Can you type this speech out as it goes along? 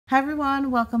Hi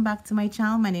everyone, welcome back to my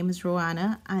channel. My name is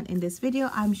Roanna, and in this video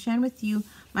I'm sharing with you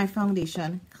my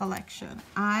foundation collection.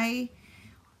 I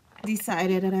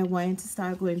decided that I wanted to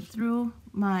start going through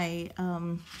my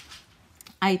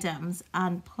items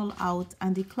and pull out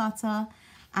and declutter,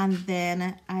 and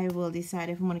then I will decide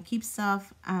if I'm going to keep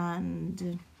stuff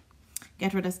and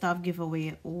get rid of stuff, give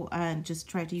away, or and just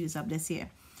try to use up this year.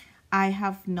 I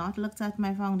have not looked at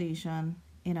my foundations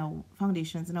in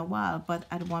a while, but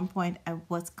at one point I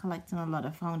was collecting a lot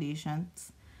of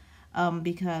foundations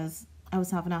because I was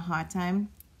having a hard time,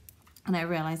 and I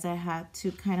realized I had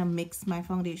to kind of mix my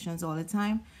foundations all the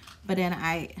time. But then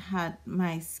I had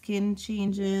my skin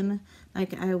changing,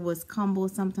 like I was combo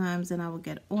sometimes and I would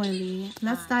get oily.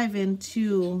 Let's dive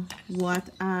into what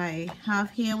I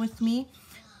have here with me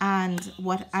and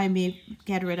what I may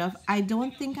get rid of. I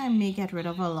don't think I may get rid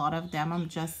of a lot of them. I'm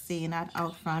just saying that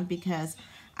out front because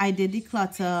I did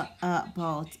declutter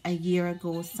about a year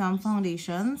ago some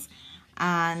foundations,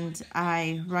 and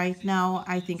right now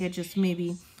I think I just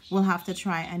maybe will have to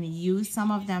try and use some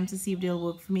of them to see if they'll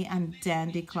work for me and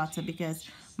then declutter, because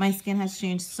my skin has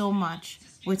changed so much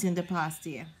within the past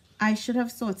year. I should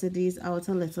have sorted these out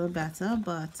a little better,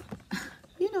 but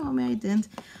you know me, I didn't.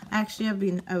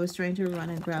 Actually, I was trying to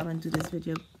run and grab and do this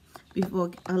video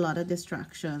before a lot of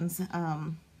distractions,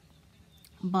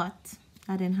 but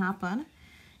that didn't happen.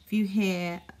 If you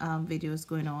hear videos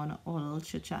going on or a little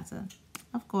chit chatter,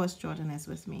 of course Jordan is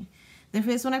with me. The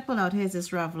first one I pull out here is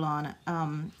this Revlon.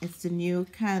 It's the new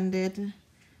Candid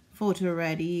Photo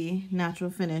Ready Natural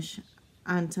Finish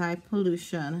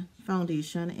Anti-Pollution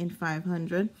Foundation in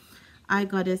 500. I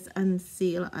got this on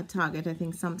sale at Target, I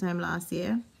think sometime last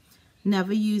year.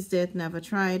 Never used it, never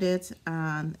tried it,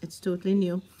 and it's totally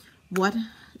new. What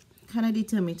kind of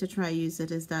determined me to try use it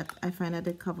is that I find that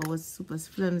the cover was super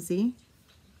flimsy,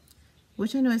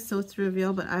 which I know is so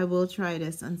trivial, but I will try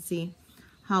this and see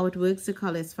how it works. The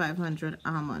color is 500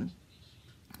 Almond.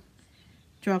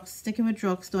 Sticking with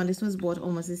Drugstore, this was bought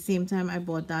almost the same time I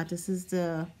bought that. This is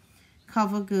the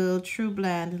CoverGirl True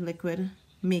Blend Liquid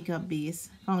Makeup Base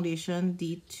Foundation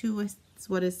D2 is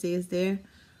what it says there,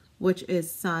 which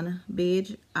is Sun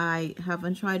Beige. I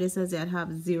haven't tried this as yet. I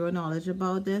have zero knowledge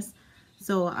about this,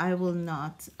 so I will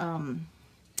not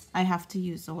I have to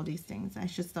use all these things. I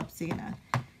should stop saying that.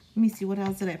 Let me see what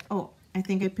else did I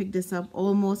think I picked this up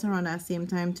almost around that same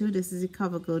time too. This is the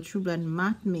CoverGirl True Blend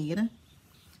Matte Made.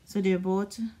 So they're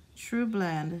both True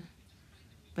Blend,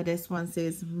 but this one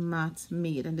says Matte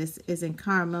Made, and this is in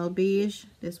Caramel Beige.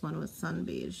 This one was Sun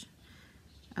Beige,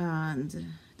 and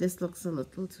this looks a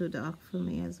little too dark for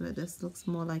me as well. This looks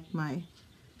more like my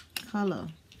color.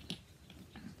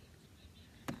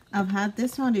 I've had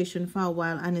this foundation for a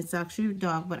while and it's actually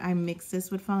dark, but I mix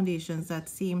this with foundations that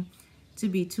seem to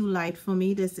be too light for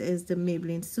me. This is the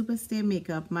Maybelline Superstay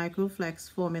Makeup Micro Flex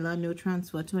Formula No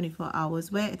Transfer 24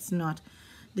 Hours, where it's not,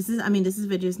 this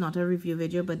video is not a review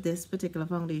video, but this particular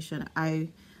foundation, I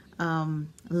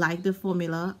like the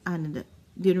formula, and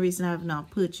the only reason I have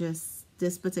not purchased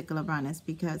this particular brand is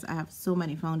because I have so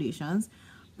many foundations,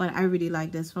 but I really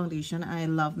like this foundation. I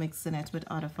love mixing it with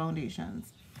other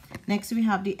foundations. Next we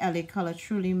have the LA Color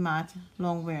Truly Matte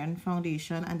Long Wearing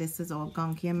Foundation, and this is all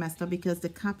gunky and messed up because the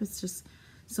cap is just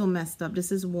so messed up.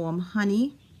 This is Warm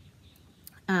Honey,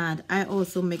 and I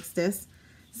also mix this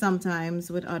sometimes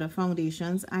with other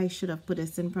foundations. I should have put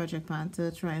this in Project Pan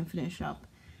to try and finish up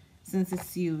since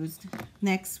it's used.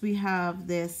 Next we have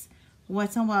this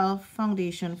Wet n Wild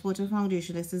Foundation, Photo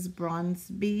Foundation. This is Bronze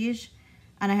Beige,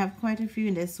 and I have quite a few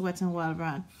in this Wet n Wild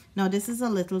brand. Now this is a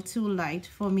little too light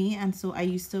for me, and so I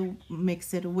used to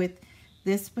mix it with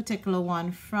this particular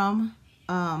one from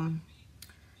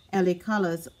LA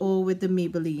Colors or with the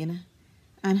Maybelline.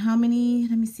 And how many,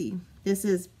 let me see, this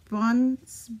is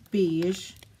Bronze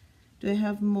Beige. Do I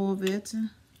have more of it?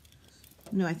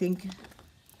 No, I think,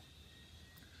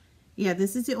 yeah,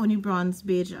 this is the only Bronze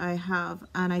Beige I have,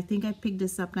 and I think I picked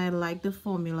this up and I like the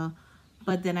formula,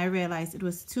 but then I realized it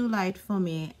was too light for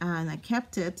me and I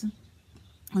kept it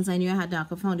because I knew I had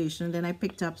darker foundation. Then I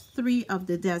picked up 3 of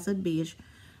the Desert Beige,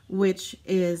 which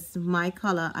is my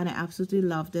color, and I absolutely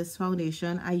love this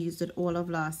foundation. I used it all of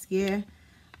last year,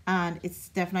 and it's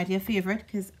definitely a favorite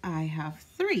because I have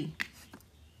 3.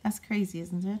 That's crazy,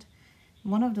 isn't it?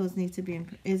 One of those needs to be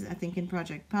I think in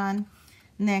Project Pan.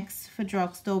 Next, for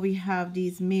Drugstore, we have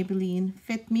these Maybelline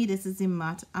Fit Me. This is in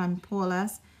Matte and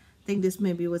Poreless. I think this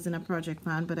maybe was in a Project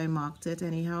Pan, but I marked it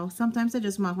anyhow. Sometimes I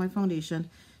just mark my foundation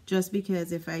just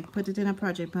because if I put it in a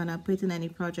Project Pan, I put it in any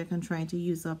project I'm trying to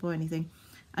use up or anything,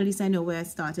 at least I know where I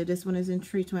started. This one is in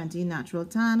 320 Natural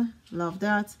Tan. Love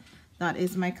that. That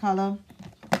is my color.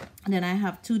 And then I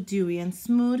have 2 Dewy and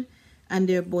Smooth, and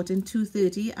they're both in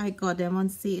 $2.30. I got them on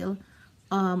sale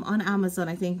on Amazon.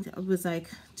 I think it was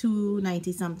like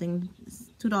 $2.90 something,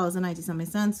 $2.90 something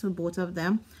cents for both of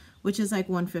them, which is like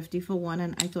 $1.50 for one,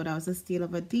 and I thought that was a steal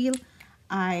of a deal.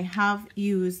 I have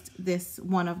used this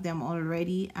one of them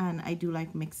already, and I do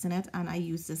like mixing it, and I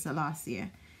used this last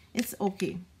year. It's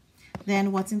okay.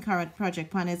 Then what's in current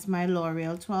project pan is my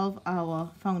L'Oreal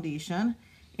 12-hour foundation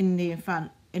in the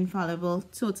Infallible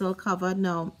Total Cover.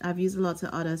 Now, I've used a lot of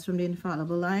others from the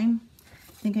Infallible line.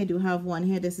 I think I do have one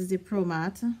here. This is the Pro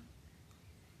Matte.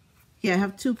 Yeah, I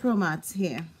have two Pro Mattes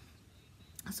here.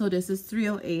 So this is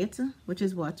 308, which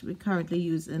is what I'm currently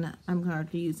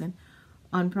using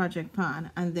on Project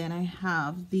Pan. And then I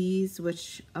have these,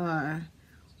 which are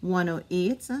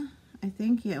 108, I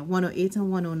think. Yeah, 108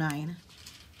 and 109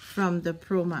 from the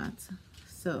Pro Matte.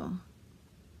 So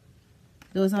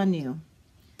those are new.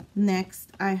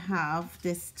 Next, I have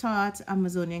this Tarte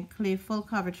Amazonian Clay Full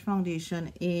Coverage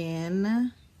Foundation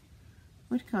in,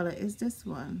 what color is this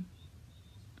one?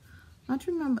 I don't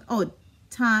remember. Oh,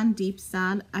 Tan Deep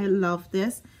Sand. I love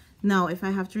this. Now, if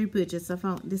I have to repurchase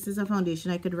this is a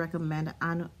foundation I could recommend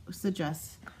and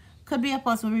suggest. Could be a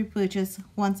possible repurchase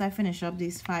once I finish up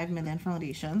these 5 million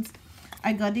foundations.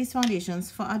 I got these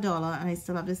foundations for $1, and I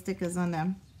still have the stickers on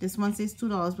them. This one says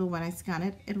 $2, but when I scan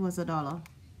it, it was $1.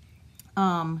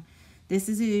 This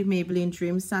is a Maybelline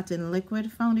Dream Satin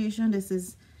Liquid Foundation. This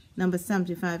is number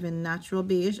 75 in Natural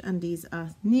Beige, and these are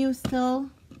new still,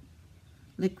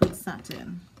 liquid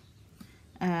satin.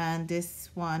 And this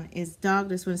one is dark.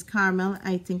 This one is caramel.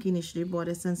 I think initially bought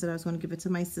this and said I was going to give it to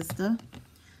my sister.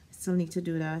 I still need to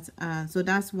do that. So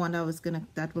that's one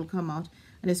that will come out.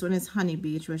 And this one is honey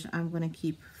beige, which I'm going to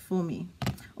keep for me.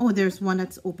 Oh, there's one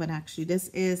that's open actually. This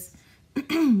is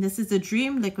this is a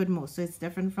Dream Liquid Mousse, so it's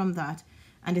different from that.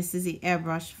 And this is the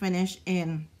airbrush finish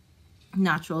in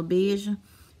Natural Beige.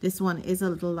 This one is a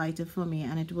little lighter for me,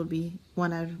 and it will be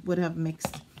one I would have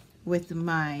mixed with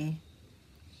my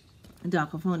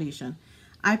darker foundation.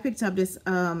 I picked up this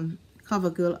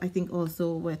CoverGirl, I think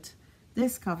also with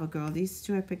this CoverGirl. These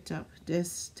two I picked up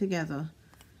this together.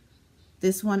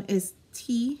 This one is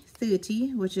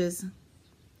T30, which is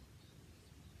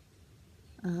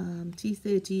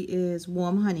T30 is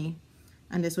Warm Honey,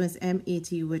 and this one is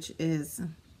M80, which is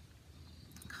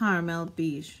Caramel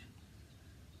Beige.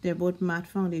 They're both matte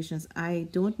foundations. I'm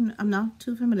not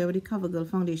too familiar with the CoverGirl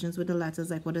foundations with the letters,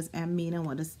 like what does M mean and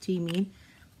what does T mean,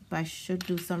 but I should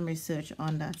do some research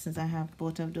on that since I have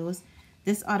both of those.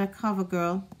 This other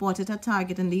CoverGirl, bought it at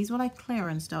Target, and these were like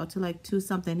clearanced out to like $2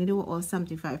 something. They were all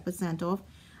 75% off,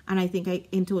 and I think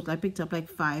in total I picked up like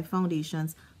 5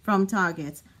 foundations from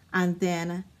Target. And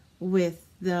then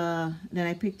then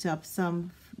I picked up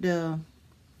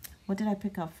what did I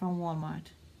pick up from Walmart?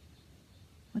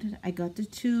 I got the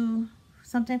two,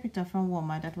 something I picked up from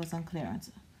Walmart that was on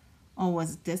clearance. Or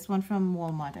was this one from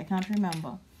Walmart? I can't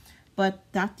remember. But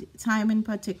that time in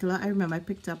particular, I remember I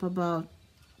picked up about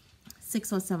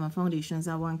 6 or 7 foundations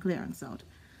that were on clearance out.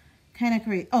 Kind of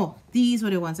crazy. Oh, these were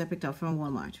the ones I picked up from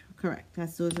Walmart. Correct.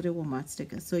 Those are the Walmart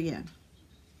stickers. So yeah.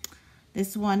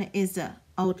 This one is the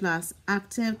Outlast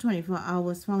Active 24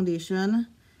 Hours Foundation.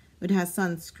 It has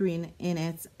sunscreen in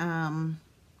it.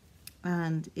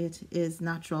 And it is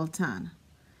natural tan.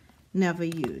 Never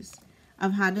used.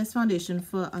 I've had this foundation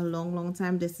for a long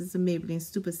time. This is the Maybelline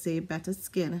Super Stay Better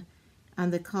Skin,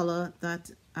 and the color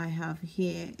that I have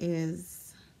here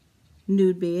is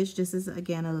nude beige. This is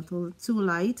again a little too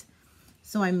light,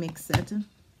 so I mix it.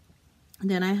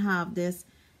 Then I have this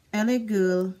LA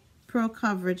Girl Pro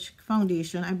Coverage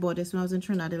Foundation. I bought this when I was in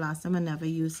Trinidad the last time. I never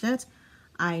used it.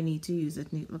 I need to use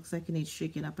it. It looks like it needs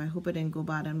shaking up. I hope it didn't go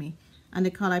bad on me. And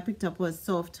the color I picked up was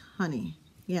Soft Honey.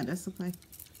 Yeah, that's looks like,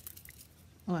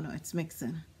 oh no, it's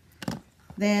mixing.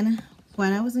 Then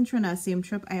when I was in Trinidad, same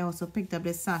trip, I also picked up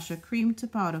this Sasha Cream to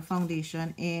Powder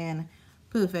Foundation in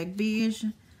Perfect Beige.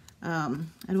 I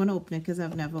don't want to open it because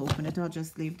I've never opened it. I'll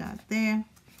just leave that there.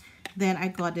 Then I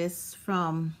got this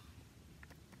from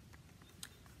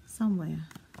somewhere.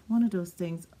 One of those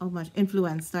things. Oh my,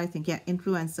 Influencer, I think. Yeah,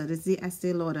 Influencer. This is the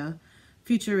Estee Lauder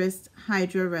Futurist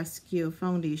Hydra Rescue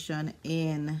Foundation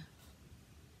in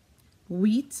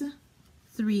Wheat,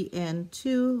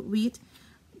 3N2 Wheat.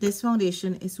 This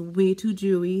foundation is way too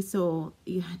dewy, so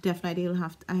you definitely will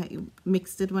have to, I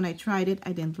mixed it when I tried it.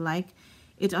 I didn't like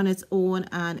it on its own,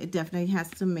 and it definitely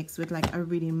has to mix with like a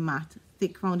really matte,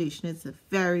 thick foundation. It's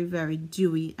very, very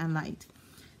dewy and light.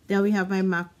 Then we have my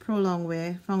MAC Pro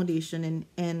Longwear Foundation in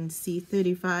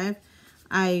NC35.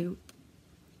 I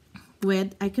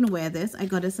can wear this. I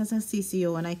got this as a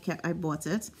CCO and I bought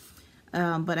it.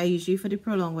 But I usually for the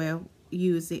Pro Longwear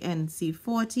use the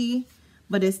NC40.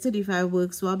 But this 35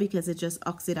 works well because it just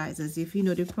oxidizes. If you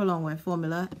know the Prolong Wear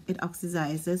formula, it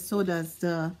oxidizes. So does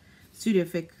the Studio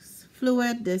Fix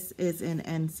Fluid. This is in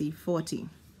NC40.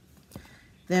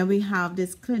 Then we have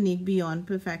this Clinique Beyond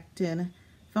Perfecting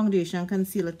Foundation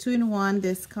Concealer 2-in-1.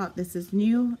 This is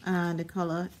new, and the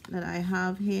color that I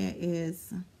have here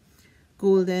is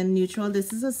Golden Neutral.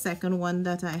 This is the second one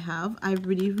that I have. I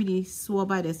really swore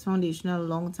by this foundation a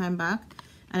long time back,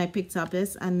 and I picked up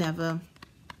this and never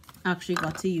actually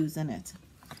got to using it.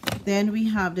 Then we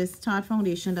have this Tarte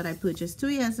foundation that I purchased 2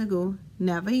 years ago,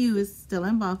 never used, still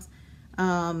in box.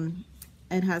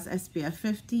 It has SPF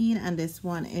 15, and this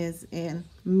one is in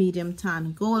medium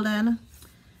tan golden.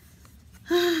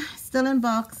 Still in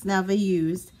box, never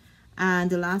used.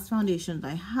 And the last foundation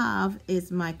that I have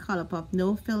is my ColourPop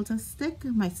No Filter Stick.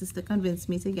 My sister convinced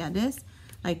me to get this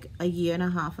like a year and a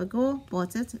half ago.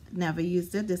 Bought it, never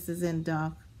used it. This is in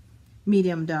dark,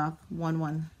 medium dark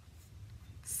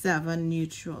 117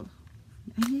 neutral.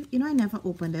 You know, I never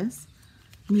opened this.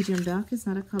 Medium dark is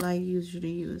not a color I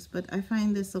usually use, but I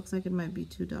find this looks like it might be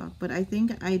too dark. But I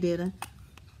think I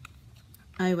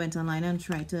went online and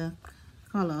tried to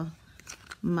color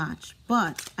match,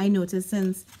 but I noticed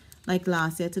since like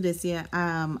last year to this year,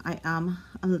 I am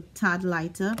a tad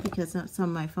lighter because of some of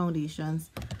my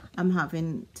foundations. I'm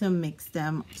having to mix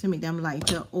them to make them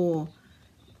lighter, or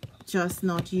just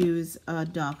not use a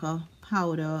darker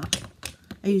powder.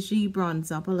 I usually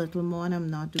bronze up a little more, and I'm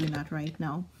not doing that right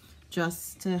now,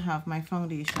 just to have my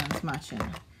foundations matching.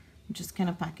 I'm just kind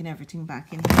of packing everything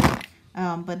back in here.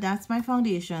 But that's my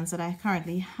foundations that I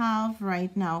currently have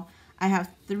right now. I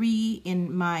have 3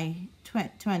 in my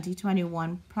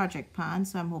 2021 project pan,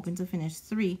 so I'm hoping to finish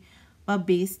 3. But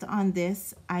based on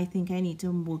this, I think I need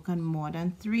to work on more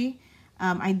than 3.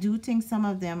 I do think some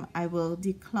of them I will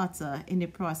declutter in the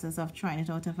process of trying it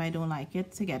out if I don't like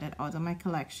it, to get it out of my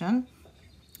collection.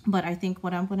 But I think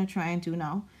what I'm going to try and do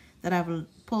now that I've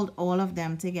pulled all of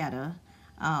them together,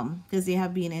 because they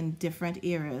have been in different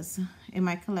areas in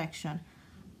my collection,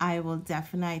 I will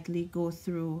definitely go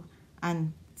through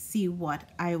and see what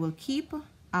I will keep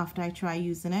after I try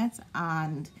using it,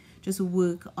 and just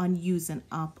work on using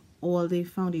up all the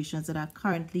foundations that are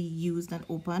currently used and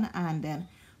open, and then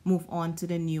move on to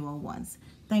the newer ones.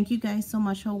 Thank you guys so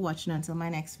much for watching. Until my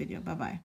next video. Bye bye.